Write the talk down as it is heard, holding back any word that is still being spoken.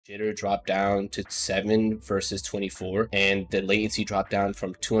jitter dropped down to 7 versus 24, and the latency dropped down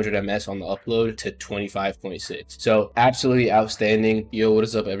from 200 ms on the upload to 25.6. So absolutely outstanding. Yo, what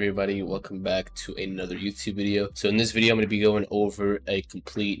is up everybody? Welcome back to another YouTube video. So in this video I'm going to be going over a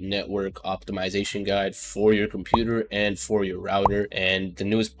complete network optimization guide for your computer and for your router, and the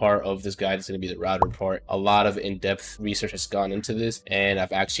newest part of this guide is going to be the router part. A lot of in-depth research has gone into this, and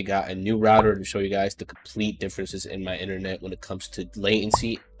I've actually got a new router to show you guys the complete differences in my internet when it comes to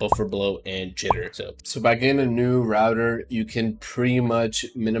latency, buffer bloat, and jitter. So by getting a new router, you can pretty much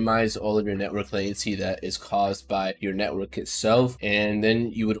minimize all of your network latency that is caused by your network itself, and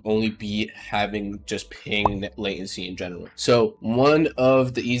then you would only be having just ping latency in general. So one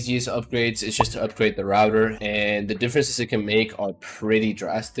of the easiest upgrades is just to upgrade the router, and the differences it can make are pretty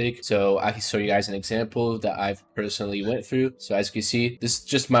drastic. So I can show you guys an example that I've personally went through. So as you can see, this is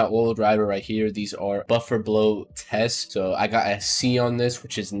just my old router right here. These are buffer bloat tests. So I got a C on this,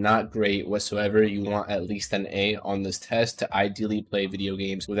 which is not great whatsoever. You want at least an A on this test to ideally play video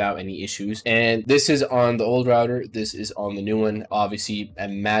games without any issues. And this is on the old router, this is on the new one. Obviously a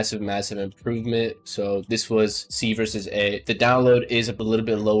massive improvement. So this was C versus A. The download is a little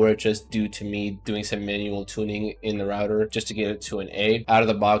bit lower just due to me doing some manual tuning in the router just to get it to an A. Out of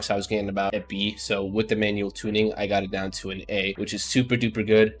the box I was getting about a B, so with the manual tuning I got it down to an A, which is super duper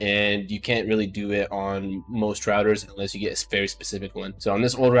good, and you can't really do it on most routers unless you get a very specific one. So on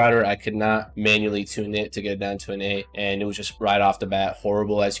this old router I could not manually tune it to get it down to an A, and it was just right off the bat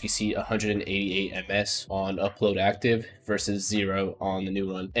horrible. As you can see, 188 ms on upload active versus 0 on the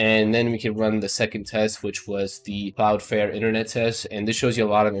new one. And then we can run the second test, which was the Cloudflare internet test, and this shows you a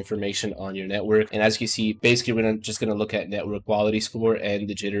lot of information on your network. And as you can see, basically we're just going to look at network quality score and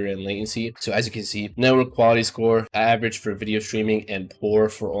the jitter and latency. So as you can see, network quality score, average for video streaming and poor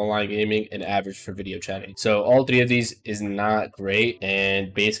for online gaming, and average for video chatting. So all three of these is not great,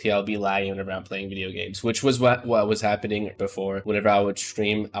 and basically I'll be lagging whenever I'm playing video games, which was what was happening before. Whenever I would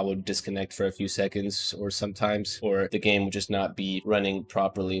stream, I would disconnect for a few seconds or sometimes, or the game would just not be running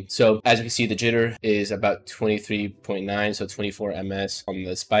properly. So as you can see, the jitter is about 23.9, so 24 ms on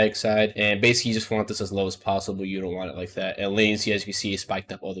the spike side, and basically you just want this as low as possible. You don't want it like that. And latency, as you can see, is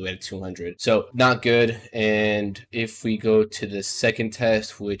spiked up all the way to 200, so not good. And if we go to the second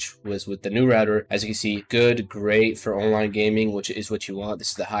test, which was with the new router, as you can see, good, great for online gaming, which is what you want. This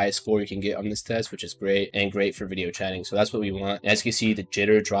is the highest score you can get on this test, which is great, and great for video chatting. So that's what we want. As you can see, the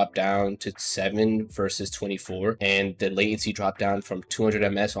jitter dropped down to 7 versus 24, and the latency dropped down from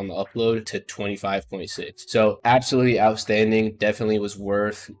 200 ms on the upload to 25.6. So absolutely outstanding. Definitely was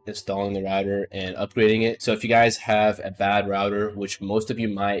worth installing the router and upgrading it. So if you guys have a bad router, which most of you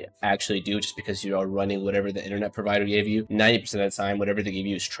might actually do just because you are running whatever the internet provider gave you, 90% of the time whatever they give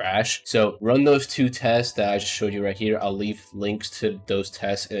you is trash. So run those two tests that I just showed you right here. I'll leave links to those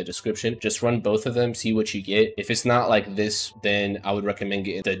tests in the description. Just run both of them, see what you get. If it's not like this, then I would recommend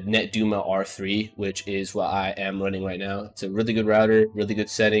getting the NetDuma R3, which is what I am running right now. It's a really good router, really good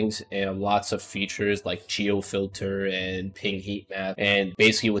settings, and lots of features like geo filter and ping heat map. And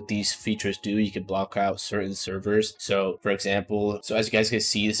basically what these features do, you can block out certain servers. So for example, so as you guys can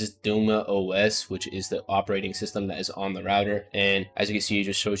see, this is Duma OS, which is the operating system that is on the router. And as you can see, it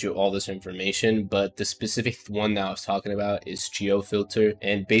just shows you all this information, but the specific one that I was talking about is geo filter.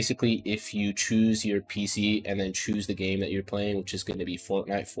 And basically if you choose your PC and then choose the game that you're playing, which is going to be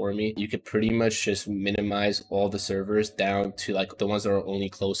Fortnite for me, you could pretty much just minimize all the servers down to like the ones that are only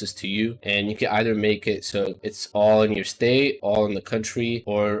closest to you. And you can either make it so it's all in your state, all in the country,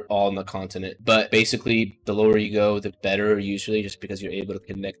 or all in the continent. But basically the lower you go, the better usually, just because you're able to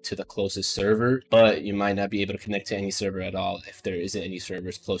connect to the closest server, but you might not be able to connect to any server at all if there isn't any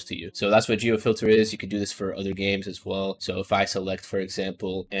servers close to you. So that's what GeoFilter is. You could do this for other games as well. So if I select, for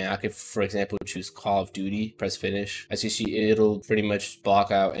example, and I could, for example, choose Call of Duty, press finish, as you see, it'll pretty much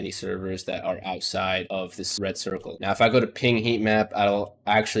block out any servers that are outside of this red circle. Now if I go to ping heat map, I'll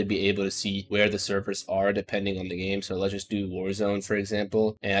actually be able to see where the servers are depending on the game. So let's just do Warzone, for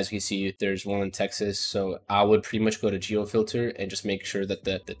example, and as you can see, there's one in Texas. So I would pretty much go to GeoFilter and just make sure that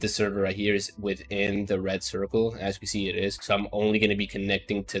the server right here is within the red circle. As you can see, it is. So I'm only going to be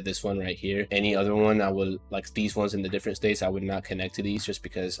connecting to this one right here. Any other one, I will, like these ones in the different states, I would not connect to these just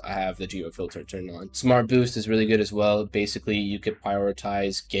because I have the GeoFilter turned on. Smart Boost is really good as well. Basically you could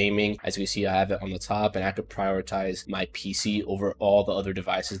prioritize gaming. As you can see, I have it on the top, and I could prioritize my PC over all the other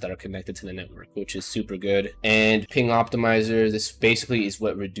devices that are connected to the network, which is super good. And Ping Optimizer, this basically is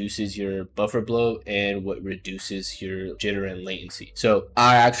what reduces your buffer bloat and what reduces your jitter and latency. So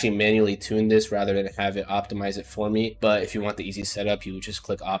I actually manually tune this rather than have it optimize it for me. But if you want the easy setup, you would just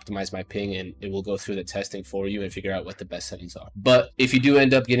click optimize my ping and it will go through the testing for you and figure out what the best settings are. But But if you do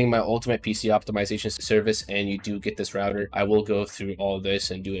end up getting my ultimate PC optimization service and you do get this router, I will go through all this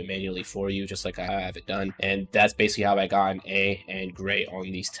and do it manually for you, just like I have it done. And that's basically how I got an A and great on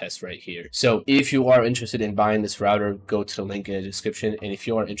these tests right here. So if you are interested in buying this router, go to the link in the description. And if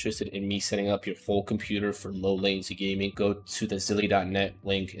you are interested in me setting up your whole computer for low latency gaming, go to the zilly.net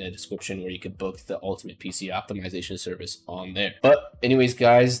link in the description where you can book the ultimate PC optimization service on there. But anyways,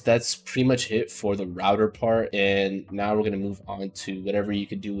 guys, that's pretty much it for the router part. And now we're going to move on to whatever you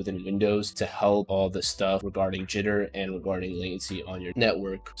can do within Windows to help all the stuff regarding jitter and regarding latency on your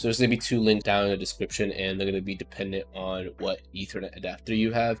network. So there's going to be 2 links down in the description, and they're going to be dependent on what Ethernet adapter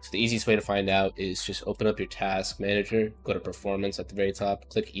you have. So the easiest way to find out is just open up your task manager, go to performance at the very top,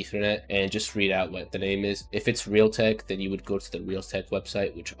 click Ethernet, and just read out what the name is. If it's Realtek, then you would go to the Realtek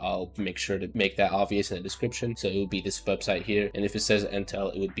website, which I'll make sure to make that obvious in the description. So it would be this website here. And if it says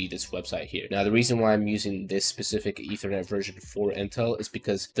Intel, it would be this website here. Now, the reason why I'm using this specific Ethernet version for Intel is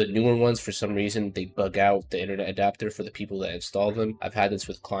because the newer ones, for some reason, they bug out the internet adapter for the people that install them. I've had this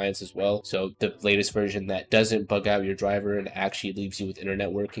with clients as well. So the latest version that doesn't bug out your driver and actually leaves you with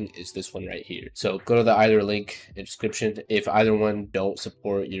internet working is this one right here. So go to the either link in the description. If either one don't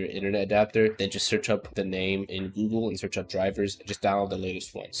support your internet adapter, then just search up the name in Google and search up drivers and just download the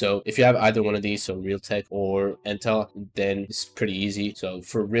latest one. So if you have either one of these, so Realtek or Intel, then it's pretty easy. So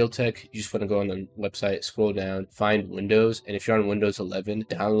for Realtek, you just want to go on the website, scroll down, find Windows, and if you're on Windows 11,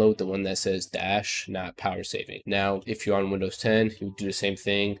 download the one that says dash, not power saving. Now, if you're on Windows 10, you do the same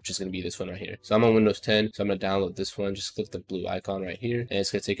thing, which is going to be this one right here. So I'm on Windows 10, so I'm going to download this one. Just click the blue icon right here, and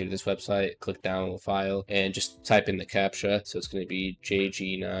it's going to take you to this website. Click download file, and just type in the captcha. So it's going to be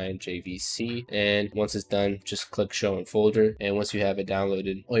JG9JVC, and once it's done, just click show in folder. And once you have it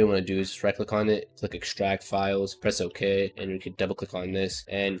downloaded, all you want to do is just right click on it, click extract files, press OK, and you can double click on this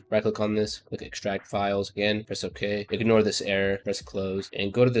and right click on this, click extract files again, press OK, ignore this error, press close,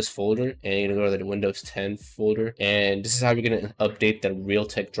 and go to this folder, and you're gonna go to the Windows 10 folder. And this is how you're gonna update the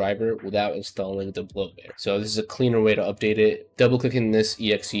Realtek driver without installing the bloatware. So this is a cleaner way to update it. Double clicking this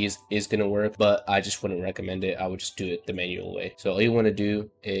exe is gonna work, but I just wouldn't recommend it. I would just do it the manual way. So all you want to do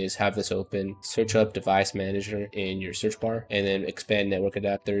is have this open, search up device manager in your search bar, and then expand network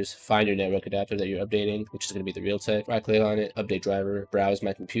adapters, find your network adapter that you're updating, which is going to be the Realtek. Right click on it, update driver, browse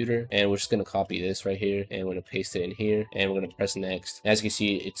my computer, and we're just going to copy this right here, and we're going to paste it in here, and we're going to press next. As you can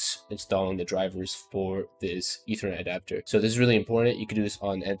see, it's installing the drivers for this Ethernet adapter. So this is really important. You can do this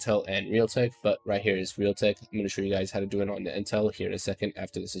on Intel and Realtek, but right here is Realtek. I'm going to show you guys how to do it on the Intel here in a second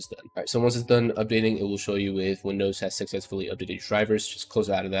after this is done. All right, so once it's done updating, it will show you if Windows has successfully updated your drivers. Just close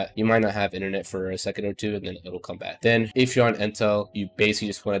out of that. You might not have internet for a second or two, and then it'll come back. Then if you're on Intel, you basically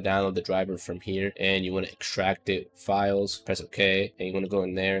just want to download the driver from here, and you want to extract it, files, press OK, and you want to go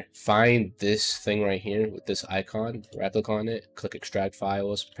in there, find this thing right here with this icon, right click on it, click extract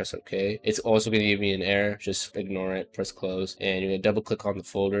files, press OK. It's also going to give me an error, just ignore it, press close, and you're going to double click on the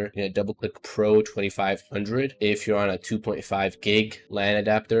folder. You're going to double click Pro 2500 if you're on a 2.5 gig LAN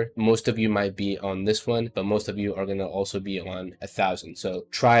adapter. Most of you might be on this one, but most of you are going to also be on 1000. So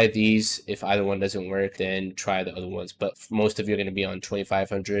try these. If either one doesn't work, then try the other ones, but most of you are going to be on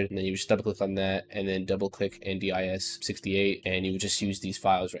 2500, and then you just double click on that, and then double click NDIS 68, and you would just use these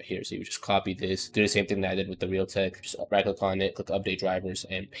files right here. So you would just copy this, do the same thing that I did with the Realtek, just right click on it, click update drivers,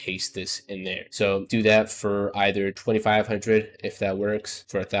 and paste this in there. So do that for either 2500 if that works.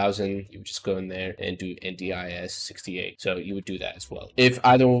 For 1000, you would just go in there and do NDIS 68. So you would do that as well. If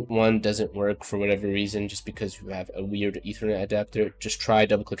either one doesn't work for whatever reason, just because you have a weird Ethernet adapter, just try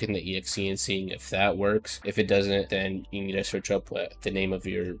double clicking the exe and seeing if that works. If it doesn't, then you need to search up what the name of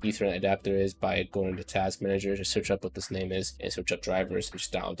your Ethernet adapter is by going to task manager. Just search up what this name is and search up drivers and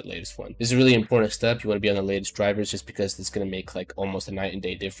just download the latest one. This is a really important step. You want to be on the latest drivers just because it's going to make like almost a night and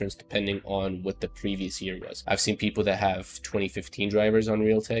day difference depending on what the previous year was. I've seen people that have 2015 drivers on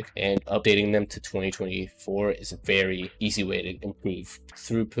Realtek, and updating them to 2024 is a very easy way to improve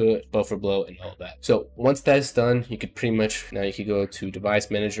throughput, buffer bloat, and all that. So once that's done, you could pretty much, now you could go to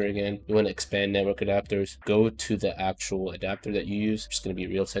device manager again. You want to expand network adapters, go to the actual adapter that you use, which is going to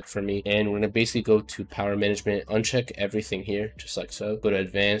be Realtek for me, and we're going to basically go to power management, uncheck everything here just like so, go to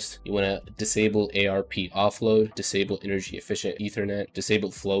advanced. You want to disable ARP offload, disable energy efficient Ethernet,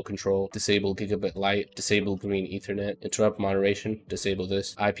 disable flow control, disable gigabit light, disable green Ethernet, interrupt moderation, disable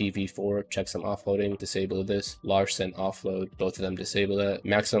this, IPv4 checksum offloading, disable this, large send offload, both of them disable that,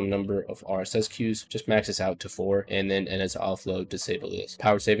 maximum number of RSS queues, just max this out to 4, and then NS offload, disable this,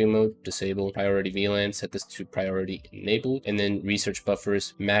 power saving mode, disable, priority VLAN, set this to priority enabled, and then research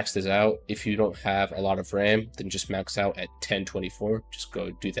buffers, max this out. If you don't have a lot of RAM, then just max out at 1024, just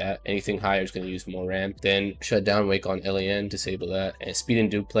go do that. Anything higher is going to use more RAM. Then shut down wake wake on LAN, disable that. And speed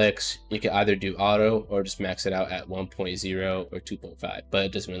and duplex, you can either do auto or just max it out at 1.0 or 2.5, but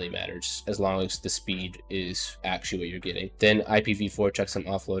it doesn't really matter, just as long as the speed is actually what you're getting. Then IPv4 checksum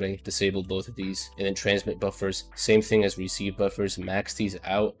offloading, disable both of these. And then transmit buffers, same thing as receive buffers, max these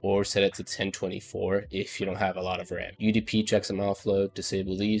out or set it to 1024 if you don't have a lot of RAM. UDP checksum offload,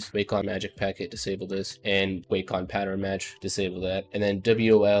 disable these. Wake on magic packet, disable this. And wake on pattern match, disable that. And then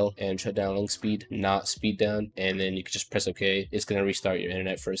WOL and shutdown link speed, not speed down. And then you can just press OK. It's going to restart your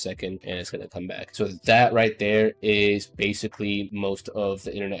internet for a second and it's going to come back. So that right there is basically most of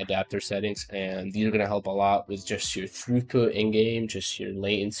the internet adapter settings, and these are going to help a lot with just your throughput in game, just your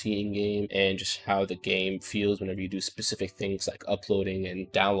latency in game, and just how the game feels whenever you do specific things like uploading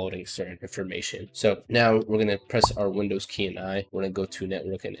and downloading certain information. So now we're going to press our Windows key and I. We're going to go to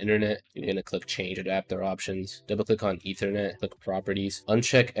network and internet. You're going to click change adapter options, double click on Ethernet, click properties,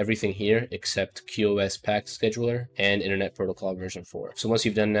 uncheck everything here except QoS packet scheduler and internet protocol version 4. So once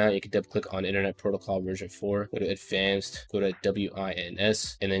you've done that, you can double click on internet protocol version 4, go to advanced, go to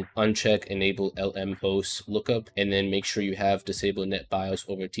WINS, and then uncheck enable LM host lookup, and then make sure you have disabled net BIOS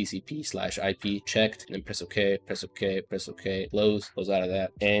over TCP/IP checked, and then press OK, press OK, press OK, close out of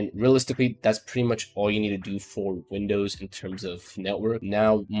that. And realistically, that's pretty much all you need to do for Windows in terms of network.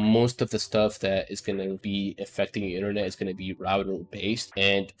 Now, most of the stuff that is going to be affecting your internet is going to be router based,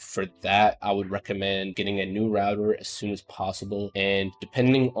 and for that, I would recommend getting a new router as soon as possible. And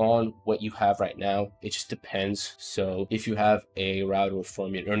depending on what you have right now, it just depends. So if you have a router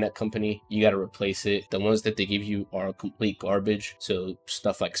from your internet company, you got to replace it. The ones that they give you are complete garbage. So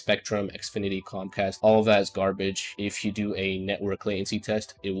stuff like Spectrum, Xfinity, Comcast, all of that is garbage. If you do a network latency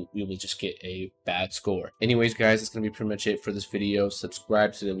test, you will just get a bad score. Anyways, guys, that's going to be pretty much it for this video.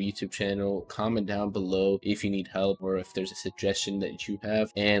 Subscribe to the YouTube channel, comment down below if you need help or if there's a suggestion that you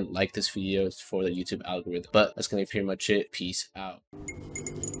have, and like this video for the YouTube algorithm. But that's going to be pretty much it. Peace out.